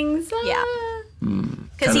 slap wings. Yeah. Kind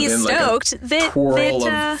Because of he's in, like, a stoked that... Twirl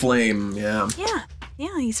of flame, yeah.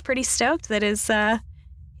 Yeah, he's pretty stoked that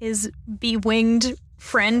his be-winged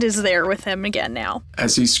friend is there with him again now.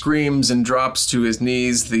 As he screams and drops to his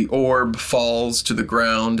knees, the orb falls to the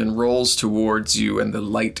ground and rolls towards you, and the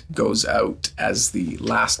light goes out as the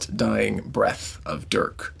last dying breath of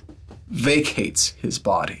Dirk vacates his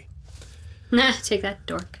body. Nah, take that,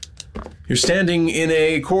 dork. You're standing in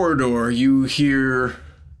a corridor. You hear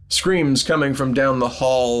screams coming from down the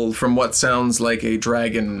hall from what sounds like a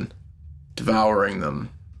dragon devouring them.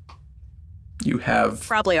 You have...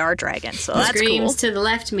 Probably our dragon, so that's Screams cool. to the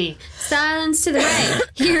left of me. Silence to the right.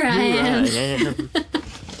 Here I am.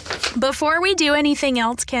 Before we do anything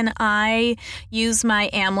else, can I use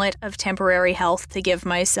my amulet of temporary health to give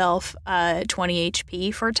myself 20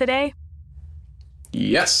 HP for today?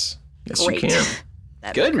 Yes. Yes, Great. you can.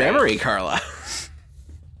 That'd be Good great. memory, Carla.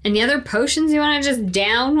 Any other potions you want to just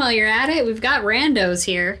down while you're at it? We've got randos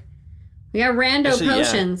here. We got rando Actually, yeah.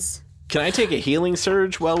 potions. Can I take a healing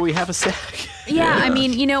surge while we have a stack? Yeah, I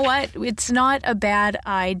mean, you know what? It's not a bad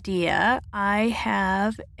idea. I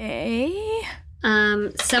have a...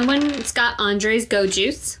 Someone's got Andre's Go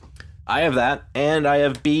Juice. I have that, and I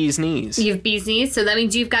have bee's knees. You have bee's knees, so that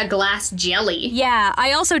means you've got glass jelly. Yeah,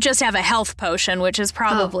 I also just have a health potion, which is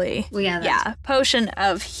probably... well, yeah, that's- yeah, potion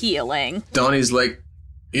of healing. Donnie's like,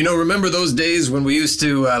 remember those days when we used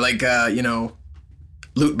to,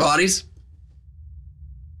 loot bodies?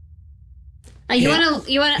 You want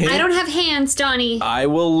to? I don't have hands, Donnie. I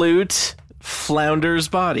will loot Flounder's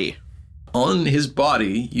body. On his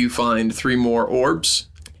body, you find 3 more orbs.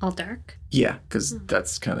 All dark. Yeah, because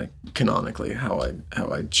that's kind of canonically how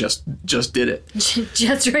I just did it.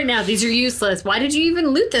 Just right now, these are useless. Why did you even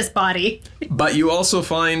loot this body? But you also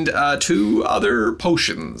find 2 other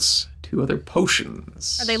potions. 2 other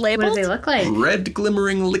potions. Are they What labeled? do they look like? Red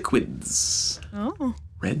glimmering liquids. Oh,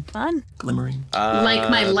 Red fun. glimmering Like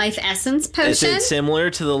my life essence Is potion? it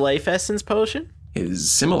similar to the life essence potion?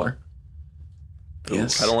 is similar.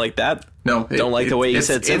 Yes. I don't like that. No, Don't like the way you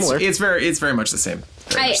said similar. It's very much the same.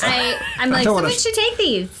 I'm like, don't wanna- someone should take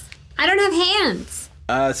these. I don't have hands.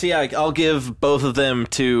 So yeah, I'll give both of them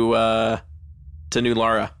to New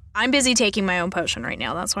Lara. I'm busy taking my own potion right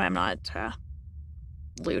now. That's why I'm not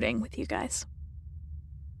looting with you guys.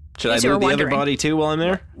 Should I As you were loot the other wondering. body too while I'm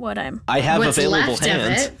there? What I'm... I have What's available left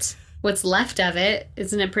hands. of it? What's left of it?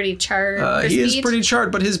 Isn't it pretty charred? He is crispied? pretty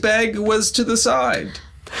charred, but his bag was to the side.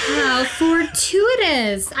 How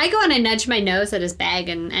fortuitous. I go and I nudge my nose at his bag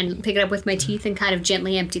and pick it up with my teeth and kind of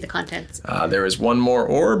gently empty the contents. There is 1 more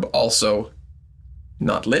orb, also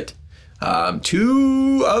not lit.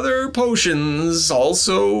 2 other potions,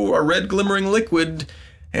 also a red glimmering liquid,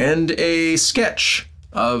 and a sketch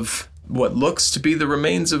of what looks to be the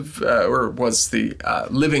remains of, or was the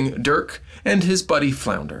living Dirk and his buddy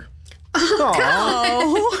Flounder.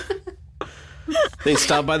 Oh, They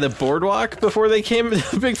stopped by the boardwalk before they came to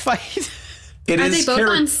the big fight. It Are is they both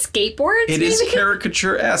cari- on skateboards? It is maybe?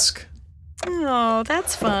 caricature-esque. oh,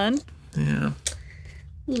 that's fun. Yeah.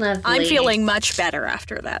 Lovely. I'm feeling much better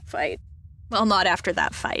after that fight. Well, not after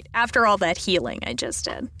that fight. After all that healing I just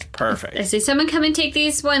did. I Perfect. see someone come and take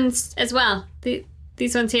these ones as well.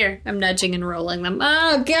 These ones here. I'm nudging and rolling them.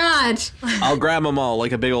 Oh, God. I'll grab them all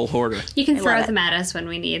like a big old hoarder. You can love throw it. them at us when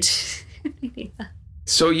we need. We need them.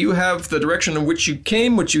 So you have the direction in which you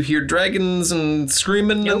came, which you hear dragons and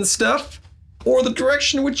screaming and stuff, or the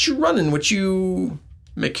direction in which you run, in which you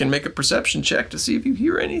can make a perception check to see if you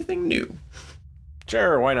hear anything new.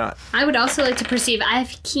 Sure, why not? I would also like to perceive. I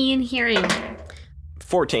have keen hearing.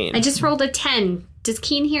 14. I just rolled a 10. Does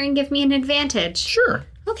keen hearing give me an advantage? Sure.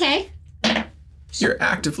 Okay. You're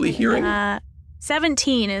actively hearing.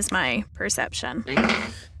 17 is my perception.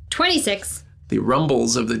 26. The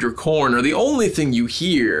rumbles of the Dracorn are the only thing you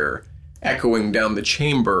hear echoing down the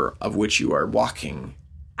chamber of which you are walking.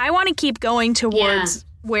 I want to keep going towards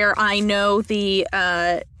where I know the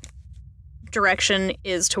direction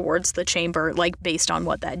is towards the chamber, like based on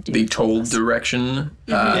what that dude The told us. direction.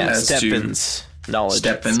 Stephen's knowledge.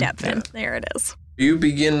 Stephen. There it is. You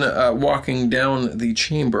begin walking down the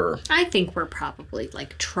chamber. I think we're probably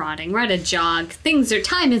like trotting. We're at a jog.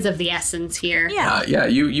 Time is of the essence here. Yeah.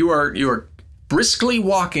 You are briskly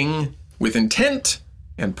walking with intent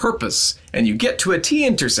and purpose, and you get to a T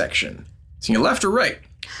intersection. So you're left or right.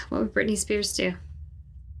 What would Britney Spears do?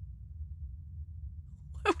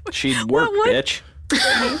 She'd work, bitch.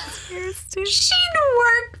 She'd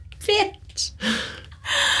work, bitch.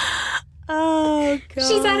 Oh, God.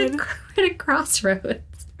 She's at a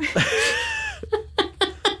crossroads.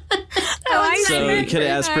 So you could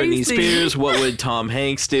ask Britney Spears, what would Tom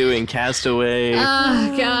Hanks do in Castaway?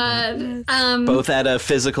 Oh, God. Both at a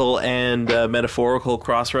physical and metaphorical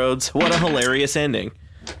crossroads. What a hilarious ending.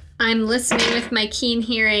 I'm listening with my keen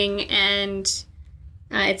hearing, and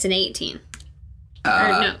it's an 18.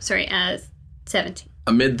 17.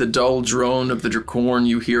 Amid the dull drone of the Dracorn,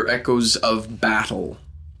 you hear echoes of battle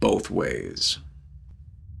both ways.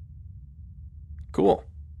 Cool.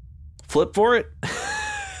 Flip for it.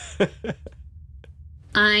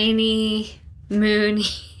 Einie, Mooney.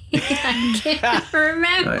 I can't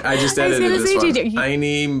remember. I just edited this one.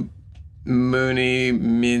 Einie,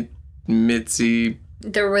 Mooney, Mitzi.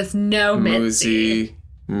 There was no Mitzi.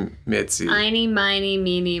 Mitzi. Einie, Miney,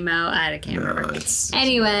 Meanie, Mo. I can't remember.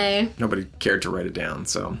 Anyway. Nobody cared to write it down,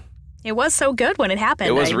 so. It was so good when it happened.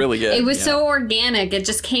 It was really good. It was so organic. It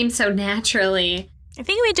just came so naturally. I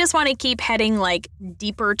think we just want to keep heading like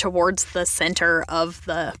deeper towards the center of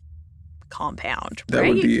the compound. That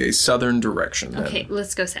would be a southern direction. Then. Okay,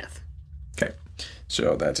 let's go south. Okay,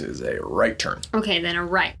 so that is a right turn. Okay, then a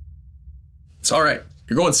right. It's all right.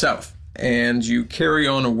 You're going south, and you carry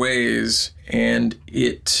on a ways, and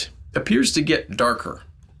it appears to get darker.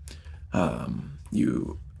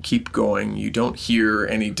 You keep going. You don't hear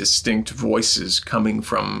any distinct voices coming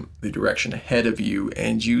from the direction ahead of you,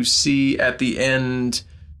 and you see at the end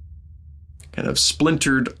kind of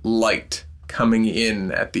splintered light coming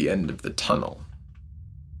in at the end of the tunnel.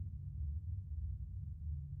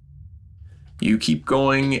 You keep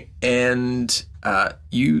going, and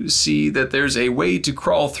you see that there's a way to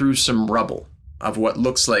crawl through some rubble of what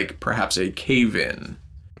looks like perhaps a cave-in.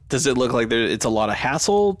 Does it look like it's a lot of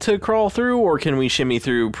hassle to crawl through, or can we shimmy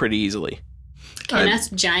through pretty easily? Can us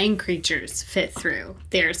giant creatures fit through?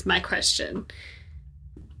 There's my question.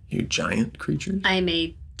 You giant creatures? I'm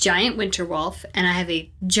a giant winter wolf, and I have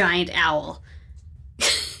a giant owl.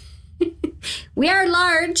 We are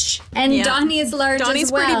large, and Donnie is large Donnie's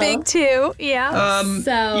as well. pretty big too. Yeah.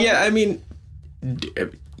 Yeah, I mean,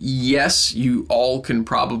 yes, you all can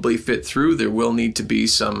probably fit through. There will need to be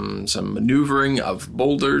some maneuvering of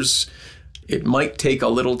boulders. It might take a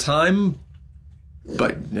little time,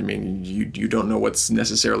 but I mean, you don't know what's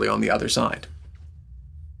necessarily on the other side.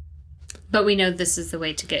 But we know this is the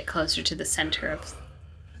way to get closer to the center of...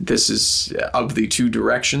 This is of the two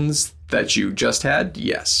directions that you just had,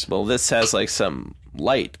 yes. Well, this has like some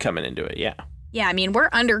light coming into it, yeah. Yeah, I mean, we're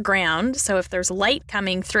underground, so if there's light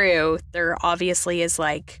coming through, there obviously is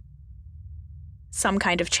like some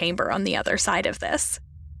kind of chamber on the other side of this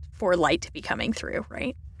for light to be coming through,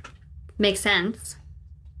 right? Makes sense.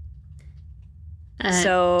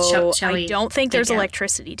 So shall I don't think there's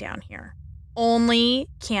electricity down here. Only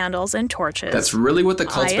candles and torches. That's really what the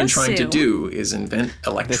cult's been trying to do, is invent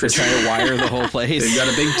electricity. They're trying to wire the whole place. They've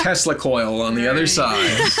got a big Tesla coil on the other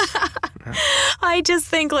side. I just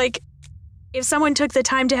think, like, if someone took the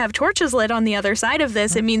time to have torches lit on the other side of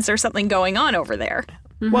this, it means there's something going on over there.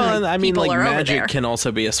 Mm-hmm. Well, and I mean, People like, are over magic there. can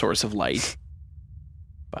also be a source of light.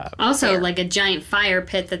 But Also, like a giant fire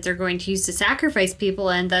pit that they're going to use to sacrifice people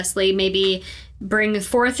and thusly maybe bring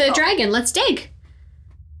forth a dragon. Let's dig.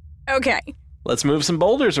 Okay. let's move some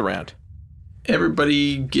boulders around.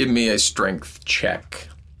 Everybody give me a strength check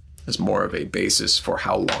as more of a basis for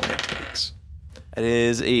how long it takes. It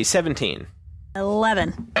is a 17.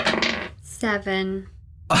 11. 7.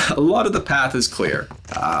 A lot of the path is clear.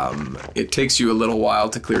 It takes you a little while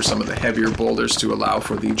to clear some of the heavier boulders to allow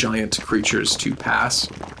for the giant creatures to pass.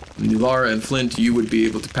 Nulara and Flint, you would be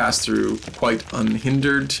able to pass through quite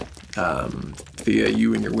unhindered. Thea,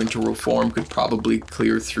 you in your Winterwolf form could probably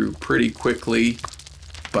clear through pretty quickly,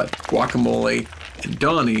 but Guacamole and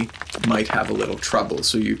Donnie might have a little trouble,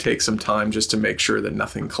 so you take some time just to make sure that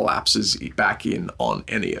nothing collapses back in on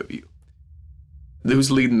any of you.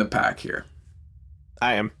 Who's leading the pack here?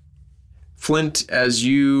 I am. Flint, as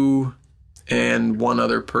you and one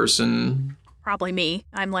other person... Probably me.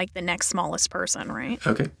 I'm like the next smallest person, right?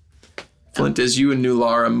 Okay. Flint, as you and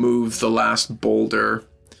Nulara move the last boulder,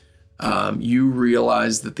 you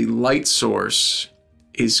realize that the light source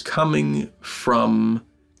is coming from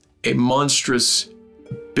a monstrous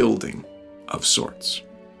building of sorts.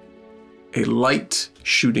 A light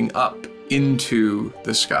shooting up into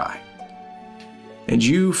the sky. And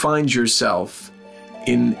you find yourself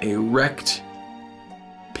in a wrecked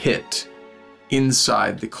pit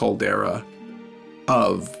inside the caldera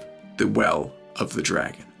of the Well of the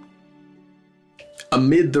Dragon.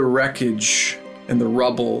 Amid the wreckage and the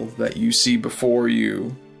rubble that you see before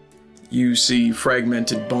you, you see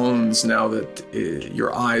fragmented bones now that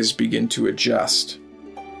your eyes begin to adjust.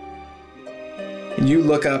 And you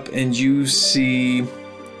look up and you see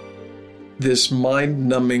this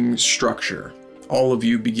mind-numbing structure. All of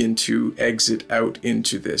you begin to exit out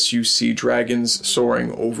into this. You see dragons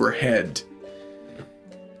soaring overhead.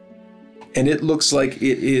 And it looks like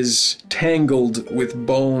it is tangled with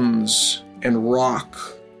bones and rock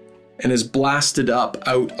and is blasted up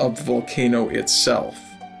out of the volcano itself.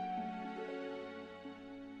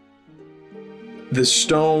 The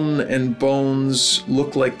stone and bones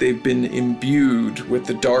look like they've been imbued with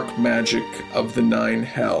the dark magic of the Nine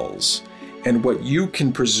Hells, and what you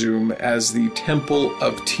can presume as the Temple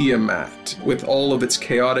of Tiamat, with all of its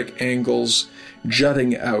chaotic angles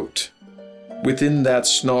jutting out. Within that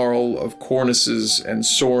snarl of cornices and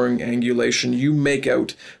soaring angulation, you make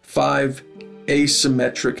out 5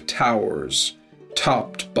 asymmetric towers,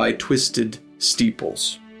 topped by twisted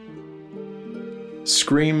steeples.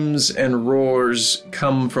 Screams and roars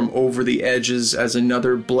come from over the edges as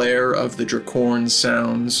another blare of the Dracorn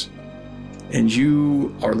sounds, and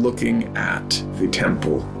you are looking at the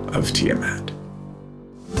Temple of Tiamat.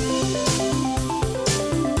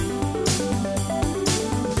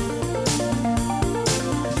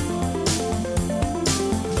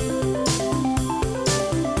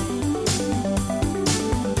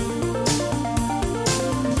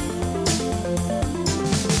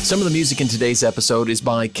 Some of the music in today's episode is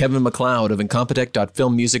by Kevin MacLeod of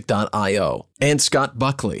Incompetech.filmmusic.io and Scott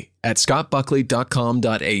Buckley at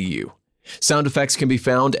scottbuckley.com.au. Sound effects can be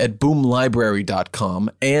found at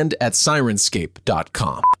boomlibrary.com and at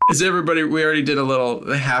sirenscape.com. Is everybody, we already did a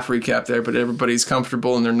little half recap there, but everybody's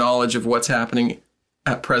comfortable in their knowledge of what's happening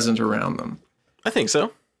at present around them. I think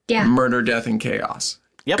so. Yeah. Murder, death, and chaos.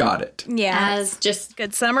 Yep. Got it. Yeah. As just,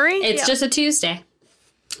 Good summary. it's just a Tuesday.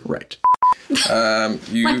 Right. You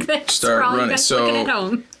Like this, start for all you running. guys So, looking at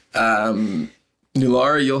home.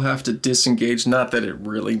 Nulara, you'll have to disengage. Not that it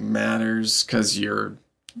really matters, because you're...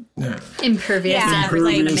 Impervious Yeah. to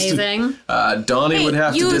everything Impervious to- amazing. Donnie would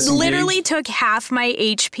have to You disengage. literally took half my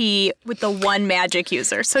HP with the one magic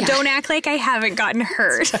user, so don't act like I haven't gotten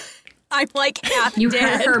hurt. I'm like half You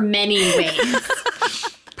dead. hurt her many ways.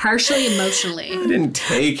 Partially emotionally. I didn't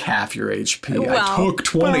take half your HP. I Well, took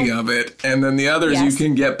 20 of it, and then the others Yes. you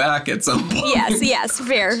can get back at some point. Yes,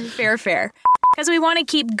 fair. Because we want to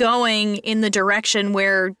keep going in the direction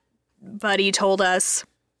where Buddy told us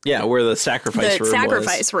Yeah, where the sacrifice the room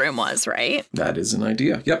sacrifice room was, right? That is an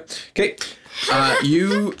idea. Yep. Okay.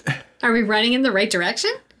 You... Are we running in the right direction?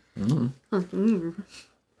 I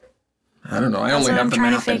don't know. I only what have I'm the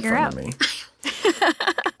trying to map in figure front out. of me.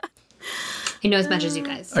 I know as much as you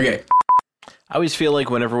guys. Okay. I always feel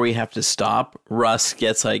like whenever we have to stop, Russ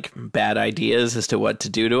gets like bad ideas as to what to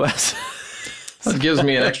do to us. That gives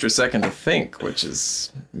me an extra second to think, which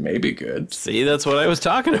is maybe good. See, that's what I was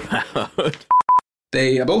talking about.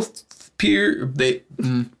 They both appear...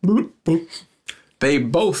 They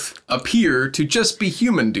both appear to just be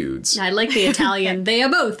human dudes. I like the Italian. They are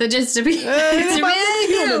both just to be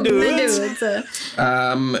human dudes.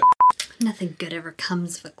 Nothing good ever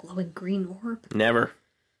comes of a glowing green orb. Never.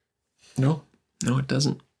 No, it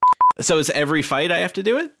doesn't. So is every fight I have to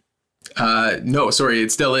do it? No, sorry,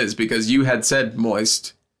 it still is, because you had said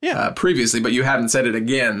moist previously, but you hadn't said it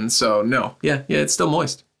again, so no. Yeah, it's still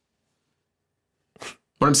moist.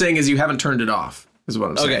 What I'm saying is you haven't turned it off, is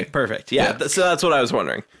what I'm saying. Okay, perfect. Yeah, Yeah. so that's what I was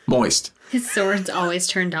wondering. Moist. His sword's always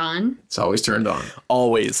turned on. It's always turned on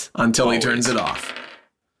Always. until Always. he turns it off.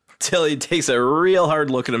 till he takes a real hard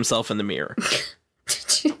look at himself in the mirror.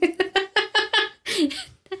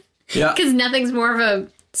 Yeah. Because nothing's more of a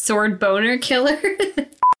sword boner killer.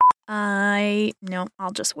 No,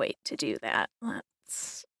 I'll just wait to do that.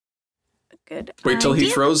 That's a good Wait till idea.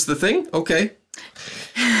 he throws the thing? Okay.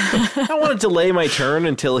 I want to delay my turn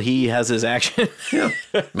until he has his action. Yeah,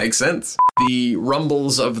 makes sense. The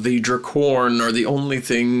rumbles of the Dracorn are the only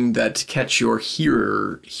thing that catch your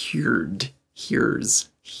hears.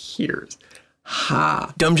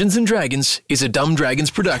 Ha. Dungeons and Dragons is a Dumb Dragons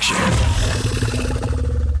production.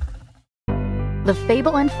 The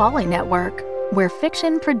Fable and Folly Network, where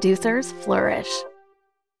fiction producers flourish.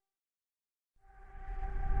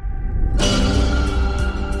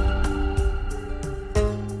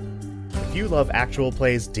 If you love actual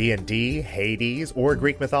plays D&D, Hades, or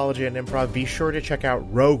Greek mythology and improv, be sure to check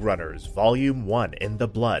out Rogue Runners Volume 1 in the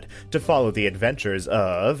Blood to follow the adventures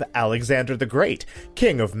of Alexander the Great,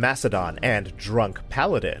 King of Macedon and Drunk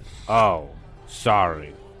Paladin. Oh,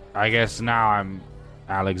 sorry. I guess now I'm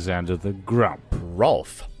Alexander the Grump.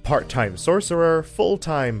 Rolf, part-time sorcerer,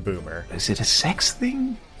 full-time boomer. Is it a sex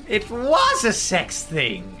thing? It was a sex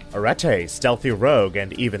thing. Arete, stealthy rogue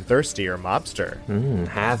and even thirstier mobster.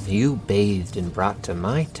 Have you bathed and brought to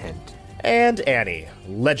my tent? And Annie,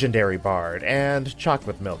 legendary bard and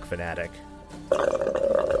chocolate milk fanatic.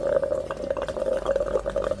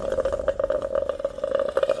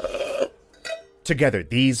 Together,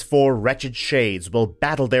 these four wretched shades will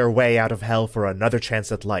battle their way out of hell for another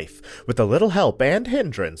chance at life, with a little help and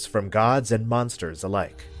hindrance from gods and monsters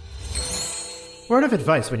alike. Word of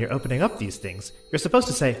advice when you're opening up these things, you're supposed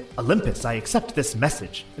to say, Olympus, I accept this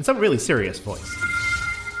message, in some really serious voice.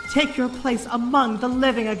 Take your place among the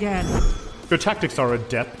living again. Your tactics are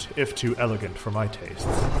adept, if too elegant for my tastes.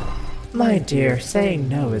 My dear, saying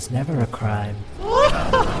no is never a crime.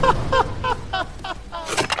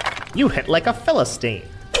 You hit like a Philistine.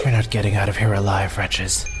 You're not getting out of here alive,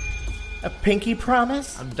 wretches. A pinky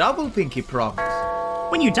promise? A double pinky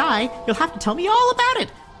promise. When you die, you'll have to tell me all about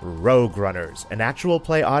it. Rogue Runners, an actual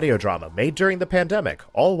play audio drama made during the pandemic,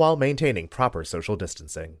 all while maintaining proper social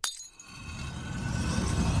distancing.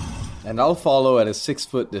 And I'll follow at a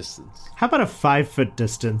 6-foot distance. How about a 5-foot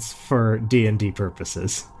distance for D&D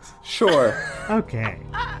purposes? Sure. Okay.